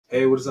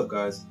Hey, what is up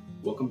guys?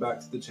 Welcome back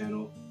to the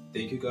channel.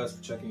 Thank you guys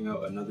for checking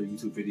out another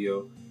YouTube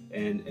video.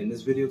 And in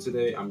this video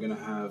today, I'm gonna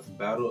have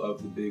Battle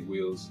of the Big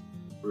Wheels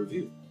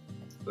review.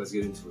 Let's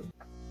get into it.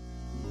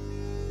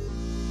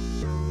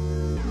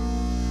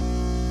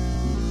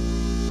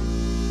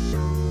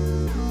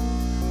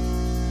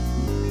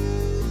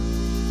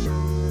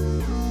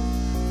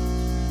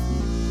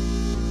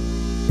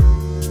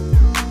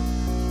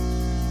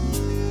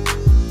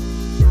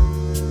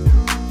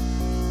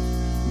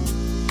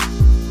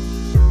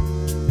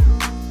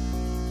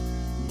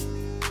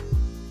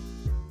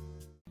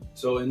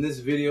 So in this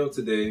video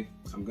today,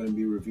 I'm going to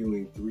be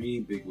reviewing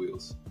 3 big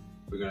wheels.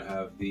 We're going to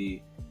have the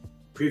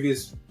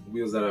previous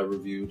wheels that I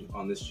reviewed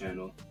on this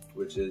channel,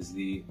 which is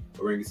the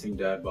Orangatang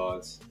Dad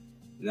Bods.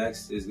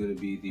 Next is going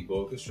to be the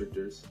Boa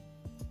Constrictors,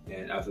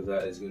 and after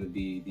that is going to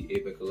be the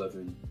Abec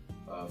 11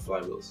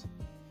 Flywheels.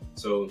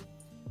 So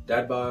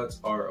Dad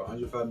Bods are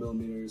 105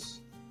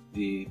 millimeters,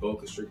 the Boa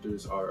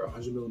Constrictors are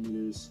 100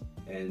 millimeters,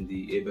 and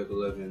the Abec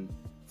 11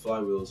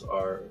 Flywheels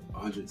are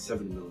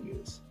 170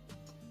 millimeters.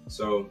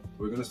 So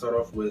we're going to start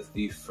off with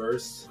the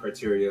first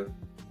criteria.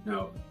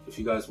 Now, if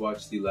you guys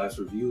watched the last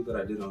review that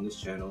I did on this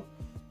channel,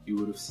 you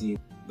would have seen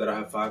that I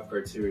have 5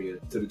 criteria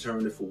to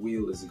determine if a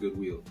wheel is a good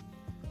wheel.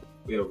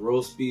 We have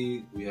roll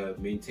speed, we have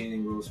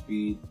maintaining roll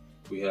speed,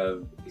 we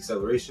have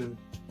acceleration,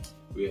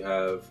 we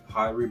have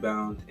high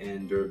rebound,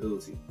 and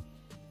durability.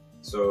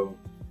 So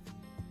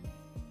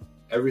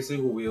every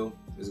single wheel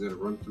is going to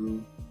run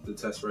through the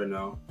test right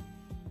now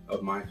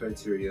of my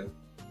criteria,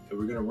 and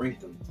we're going to rank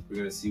them. We're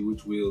going to see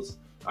which wheels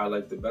I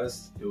liked the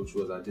best and which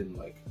ones I didn't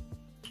like.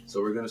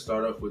 So we're going to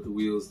start off with the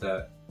wheels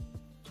that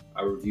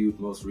I reviewed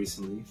most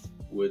recently,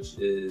 which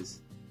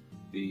is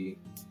the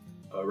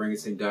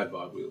Orangatang Dad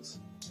Bod wheels.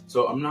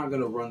 So I'm not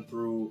going to run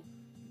through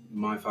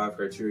my 5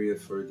 criteria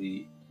for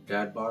the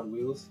Dad Bod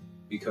wheels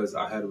because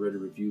I had already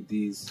reviewed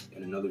these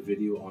in another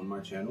video on my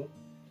channel.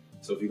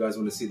 So if you guys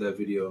want to see that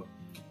video,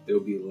 there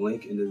will be a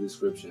link in the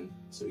description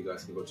so you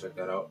guys can go check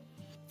that out.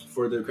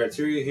 For the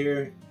criteria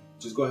here,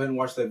 just go ahead and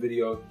watch that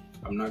video.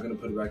 I'm not going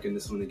to put it back in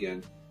this one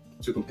again.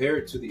 To compare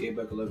it to the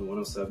Abec 11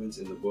 107s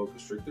and the Boa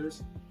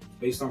Constrictors,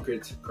 based on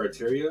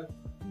criteria,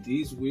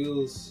 these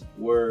wheels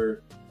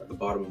were at the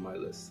bottom of my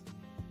list.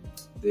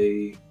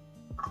 They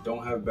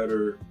don't have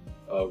better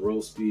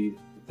roll speed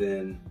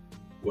than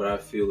what I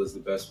feel is the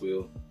best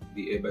wheel,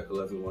 the Abec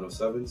 11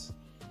 107s.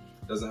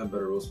 Doesn't have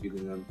better roll speed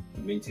than them.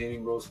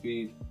 Maintaining roll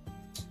speed,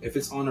 if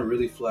it's on a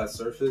really flat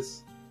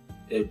surface,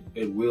 it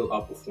will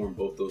outperform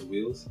both those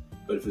wheels.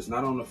 But if it's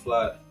not on a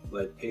flat,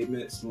 like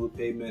pavement,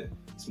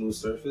 smooth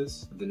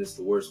surface, then it's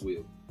the worst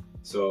wheel.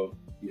 So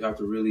you have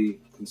to really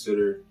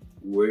consider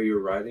where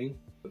you're riding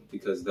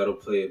because that'll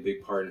play a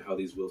big part in how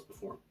these wheels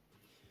perform.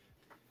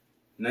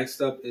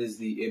 Next up is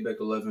the Abec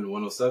 11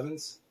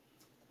 107s.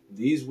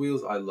 These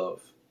wheels I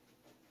love.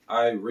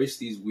 I raced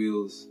these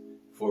wheels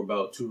for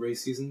about 2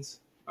 race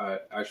seasons. I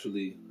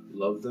actually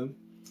love them.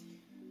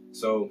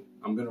 So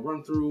I'm gonna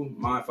run through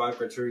my 5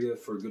 criteria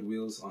for good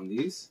wheels on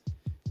these,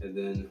 and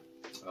then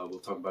we'll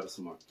talk about it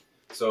some more.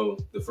 So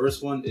the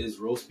first one is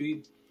roll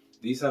speed.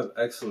 These have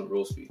excellent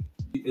roll speed.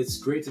 It's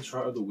great to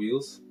try other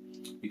wheels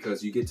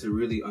because you get to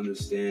really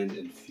understand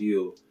and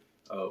feel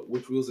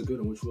which wheels are good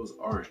and which wheels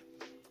aren't.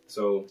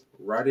 So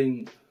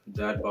riding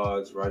Dad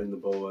Bods, riding the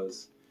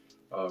Boas,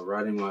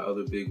 riding my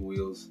other big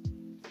wheels,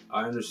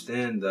 I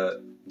understand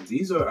that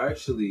these are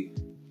actually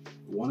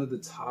one of the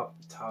top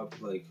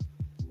like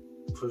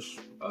push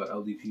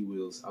LDP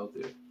wheels out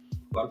there.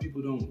 A lot of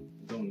people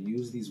don't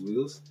use these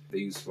wheels. They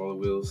use smaller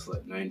wheels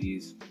like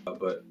 90s,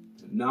 but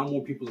now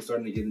more people are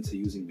starting to get into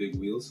using big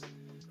wheels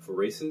for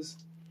races,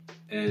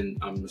 and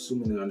I'm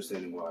assuming they're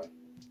understanding why.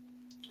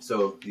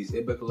 So these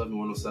Abec 11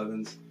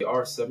 107s, they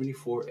are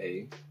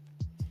 74A,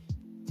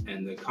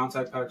 and the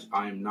contact patch,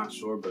 I am not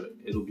sure, but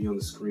it'll be on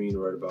the screen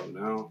right about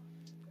now,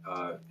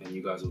 and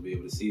you guys will be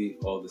able to see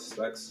all the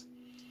specs.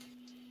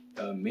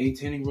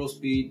 Maintaining roll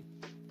speed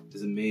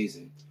is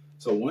amazing.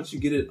 So once you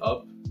get it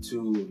up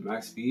to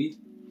max speed,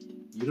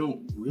 you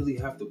don't really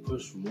have to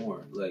push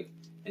more,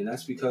 and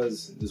that's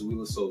because this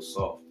wheel is so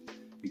soft.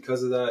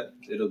 Because of that,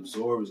 it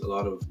absorbs a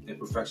lot of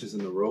imperfections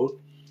in the road,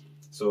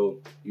 so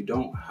you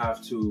don't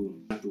have to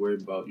worry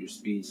about your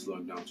speed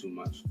slowing down too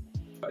much.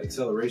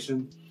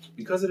 Acceleration,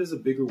 because it is a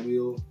bigger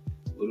wheel,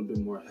 a little bit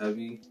more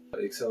heavy,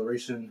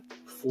 acceleration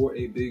for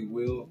a big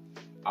wheel,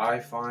 I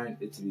find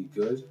it to be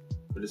good,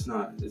 but it's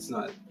not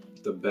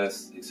the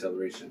best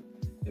acceleration.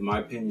 In my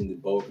opinion, the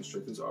Boa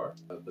Constrictors are,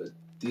 but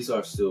these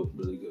are still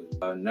really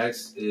good.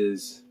 Next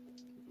is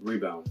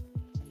rebound.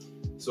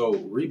 So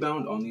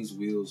rebound on these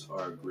wheels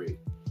are great.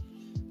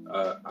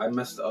 I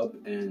messed up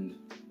and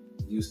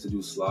used to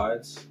do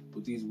slides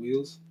with these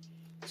wheels.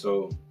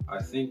 So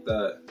I think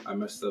that I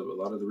messed up a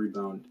lot of the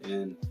rebound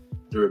and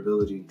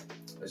durability,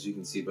 as you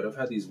can see, but I've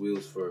had these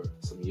wheels for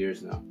some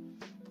years now.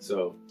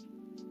 So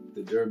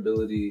the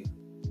durability,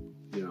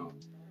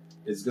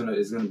 it's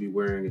gonna be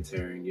wearing and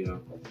tearing,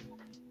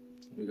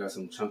 We got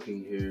some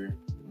chunking here,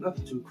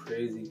 nothing too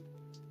crazy,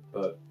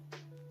 but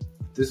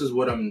this is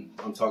what I'm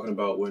talking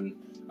about when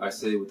I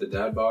say with the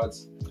Dad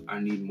Bods, I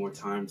need more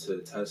time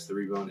to test the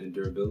rebound and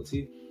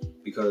durability,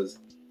 because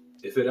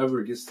if it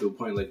ever gets to a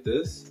point like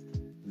this,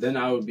 then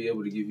I would be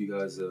able to give you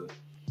guys a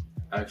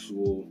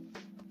actual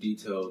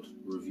detailed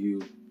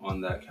review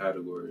on that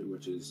category,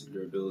 which is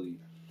durability.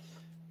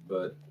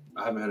 But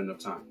I haven't had enough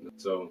time,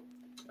 so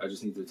I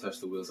just need to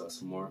test the wheels out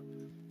some more.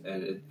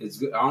 And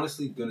it's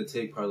honestly gonna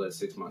take probably like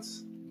 6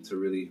 months to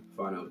really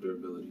find out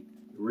durability.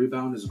 The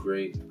rebound is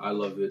great. I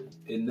love it.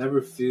 It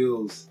never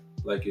feels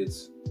like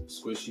it's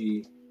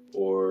squishy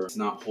or it's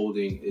not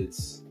holding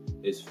its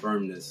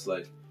firmness.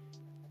 Like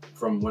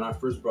from when I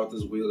first brought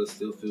this wheel, it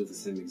still feels the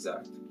same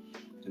exact,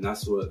 and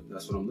that's what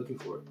I'm looking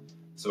for.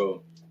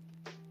 So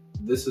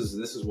this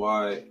is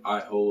why I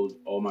hold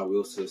all my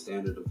wheels to the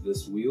standard of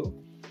this wheel,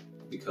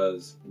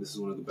 because this is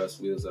one of the best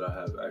wheels that I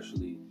have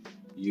actually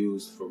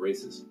used for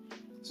races.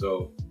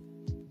 So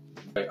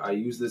I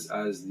use this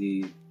as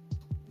the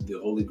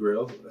holy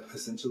grail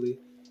essentially,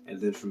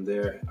 and then from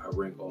there I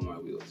rank all my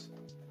wheels.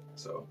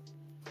 So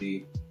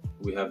we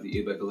have the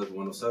Abec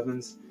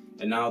 11107s,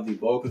 and now the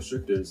Ball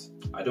Constrictors.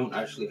 I don't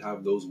actually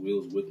have those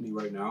wheels with me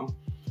right now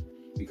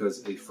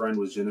because a friend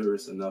was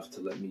generous enough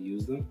to let me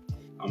use them.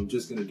 I'm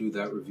just gonna do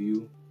that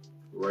review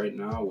right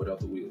now without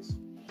the wheels.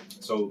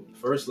 So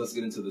first, let's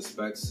get into the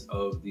specs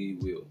of the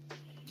wheel.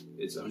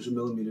 It's 100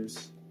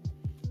 millimeters,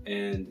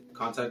 and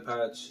contact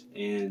patch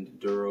and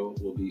duro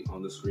will be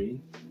on the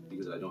screen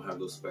because I don't have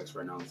those specs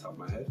right now on the top of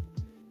my head.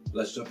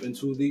 Let's jump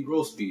into the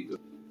roll speed.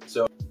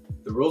 So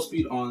the roll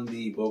speed on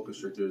the Ball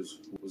Constrictors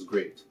was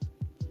great.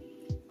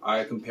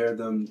 I compared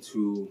them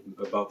to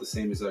about the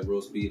same exact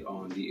roll speed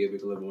on the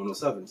Abec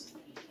 11107s.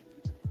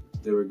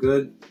 They were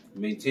good.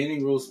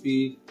 Maintaining roll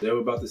speed, they were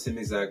about the same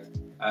exact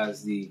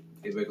as the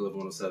Abec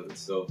 11107s.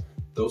 So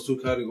those two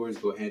categories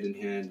go hand in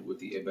hand with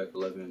the Abec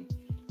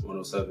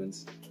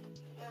 11107s.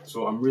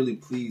 So I'm really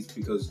pleased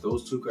because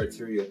those two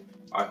criteria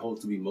I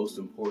hold to be most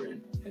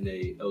important in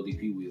a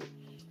LDP wheel.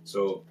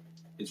 So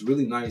it's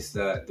really nice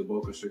that the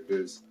Ball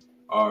Constrictors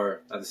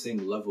are at the same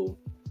level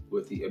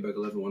with the Abec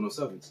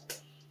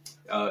 11107s.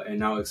 And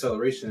now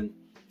acceleration,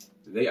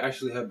 they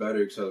actually have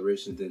better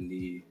acceleration than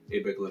the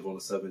Abec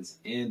 11107s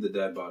and the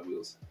dad bod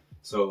wheels.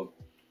 So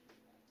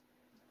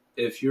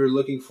if you're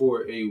looking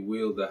for a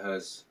wheel that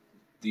has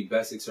the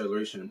best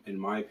acceleration, in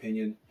my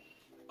opinion,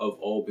 of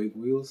all big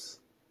wheels,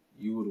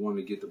 you would want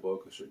to get the Ball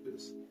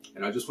Constrictors.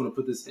 And I just want to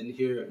put this in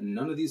here.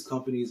 None of these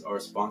companies are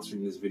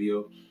sponsoring this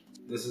video.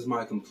 This is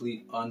my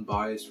complete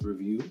unbiased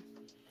review,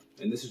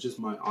 and this is just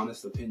my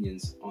honest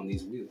opinions on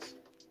these wheels.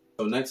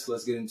 So next,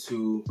 let's get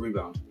into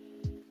rebound.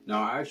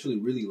 Now, I actually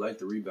really like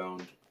the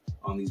rebound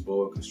on these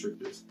Boa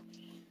Constrictors.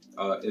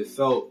 It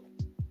felt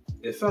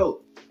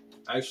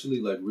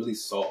actually like really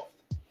soft,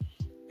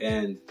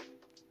 and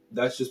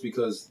that's just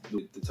because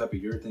the type of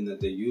urethane that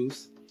they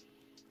use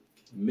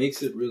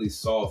makes it really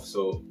soft.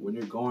 So when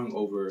you're going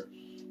over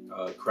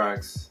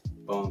cracks,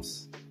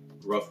 bumps,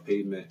 rough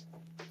pavement,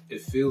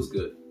 it feels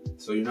good.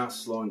 So you're not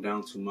slowing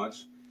down too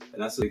much,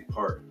 and that's a big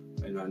part.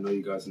 And I know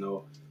you guys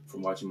know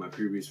from watching my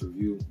previous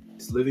review,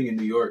 it's living in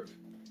New York.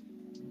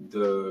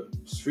 The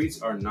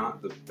streets are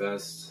not the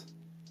best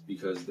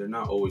because they're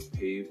not always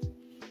paved,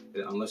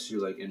 unless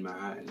you're like in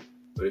Manhattan.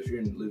 But if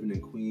you're living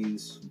in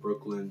Queens,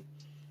 Brooklyn,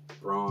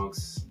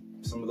 Bronx,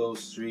 some of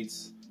those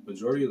streets,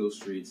 majority of those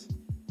streets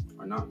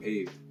are not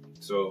paved.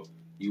 So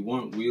you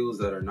want wheels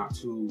that are not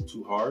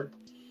too hard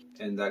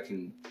and that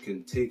can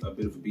take a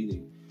bit of a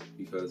beating,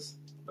 because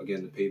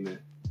again, the pavement,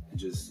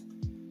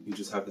 you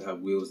just have to have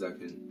wheels that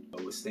can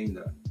withstand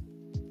that.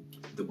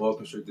 The Ball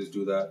Constrictors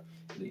do that,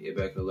 and the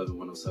Abec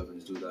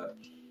 11107s do that.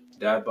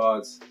 Dad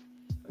bods,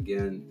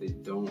 again, they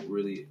don't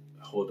really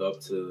hold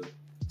up to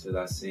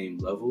that same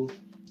level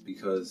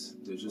because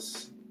they're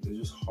just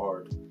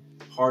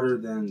harder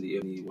than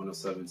the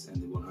 107s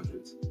and the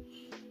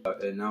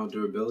 100s. And now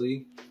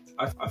durability,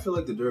 I feel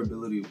like the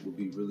durability will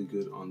be really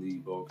good on the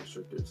Ball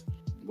Constrictors.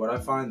 What I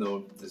find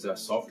though is that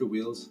softer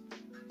wheels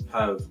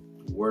have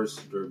worse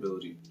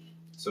durability.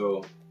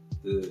 So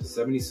the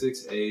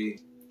 76A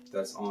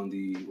that's on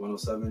the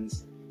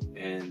 107s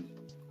and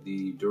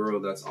the duro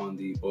that's on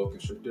the Ball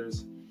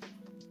Constrictors,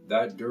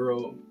 that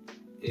duro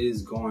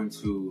is going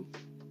to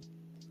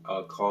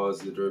cause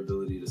the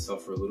durability to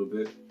suffer a little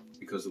bit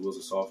because the wheels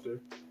are softer.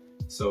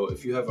 So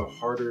if you have a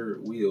harder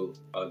wheel,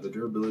 the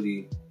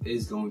durability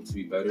is going to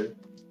be better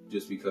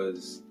just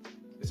because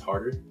it's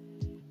harder.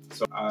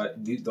 So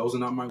those are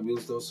not my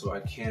wheels though, so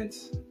I can't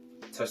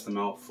test them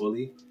out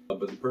fully.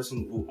 But the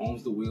person who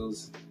owns the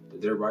wheels,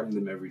 they're riding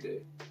them every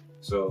day.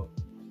 So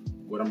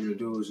what I'm gonna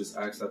do is just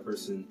ask that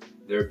person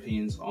their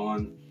opinions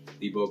on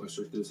the Ball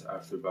Constrictors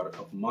after about a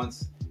couple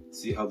months,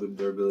 see how the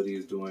durability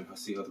is doing,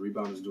 see how the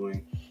rebound is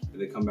doing, and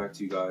then come back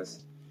to you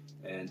guys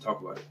and talk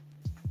about it.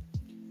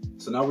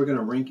 So now we're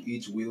gonna rank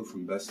each wheel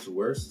from best to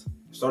worst,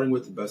 starting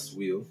with the best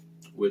wheel,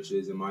 which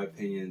is, in my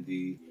opinion,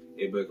 the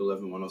Abec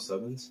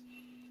 11107s.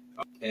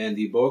 And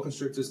the Ball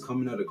Constrictors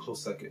come in at a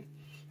close second.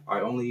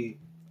 I only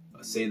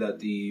say that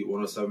the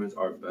 107s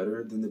are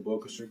better than the Ball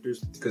Constrictors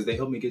because they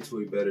help me get to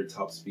a better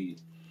top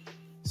speed.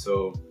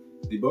 So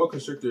the Ball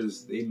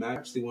Constrictors, they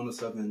match the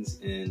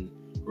 107s in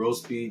roll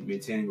speed,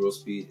 maintaining roll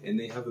speed, and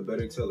they have a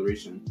better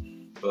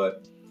acceleration.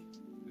 But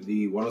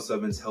the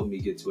 107s help me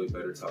get to a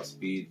better top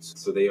speed.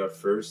 So they are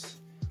first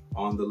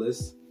on the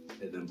list,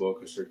 and then boa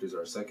constrictors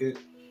are second,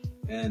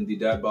 and the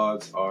dad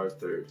bods are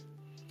third.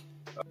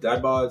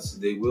 Dad bods,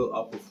 they will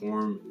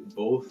outperform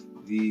both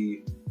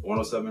the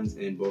 107s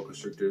and boa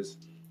constrictors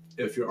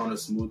if you're on a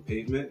smooth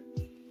pavement.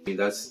 I mean,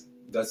 that's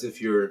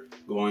if you're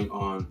going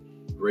on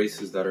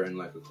races that are in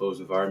like a closed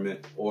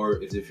environment,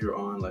 or if you're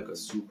on like a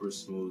super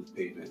smooth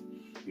pavement.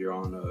 You're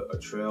on a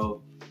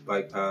trail,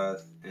 bike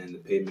path, and the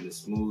pavement is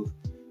smooth,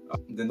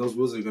 then those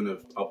wheels are going to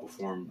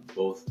outperform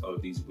both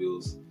of these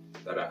wheels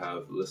that I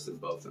have listed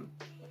above them.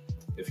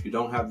 If you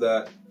don't have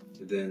that,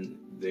 then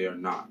they are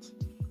not.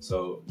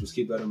 So just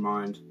keep that in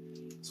mind.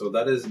 So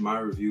that is my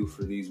review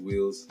for these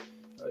wheels.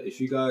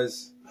 If you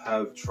guys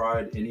have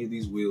tried any of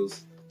these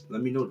wheels,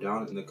 let me know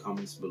down in the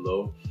comments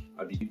below.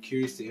 I'd be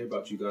curious to hear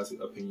about you guys'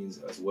 opinions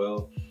as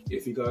well.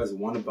 If you guys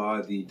want to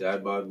buy the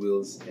dad bod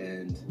wheels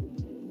and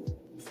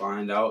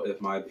find out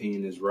if my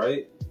opinion is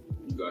right,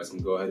 you guys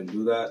can go ahead and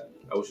do that.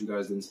 I wish you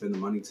guys didn't spend the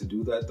money to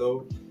do that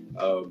though,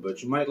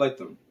 but you might like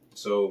them.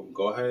 So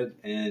go ahead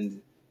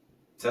and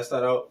test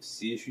that out,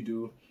 see if you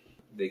do.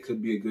 They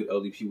could be a good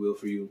LDP wheel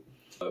for you,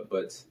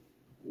 but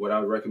what I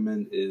would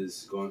recommend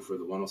is going for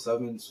the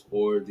 107s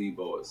or the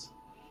boas.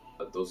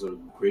 Those are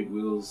great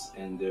wheels,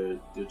 and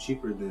they're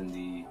cheaper than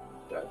the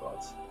dad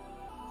bods.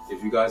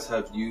 If you guys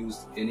have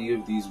used any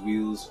of these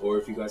wheels, or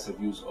if you guys have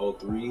used all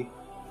three,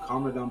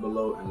 comment down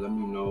below and let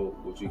me know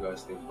what you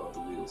guys think about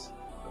the wheels.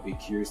 I'll be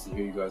curious to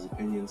hear you guys'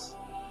 opinions,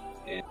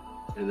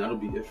 and that'll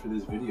be it for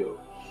this video.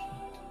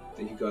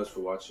 Thank you guys for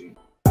watching.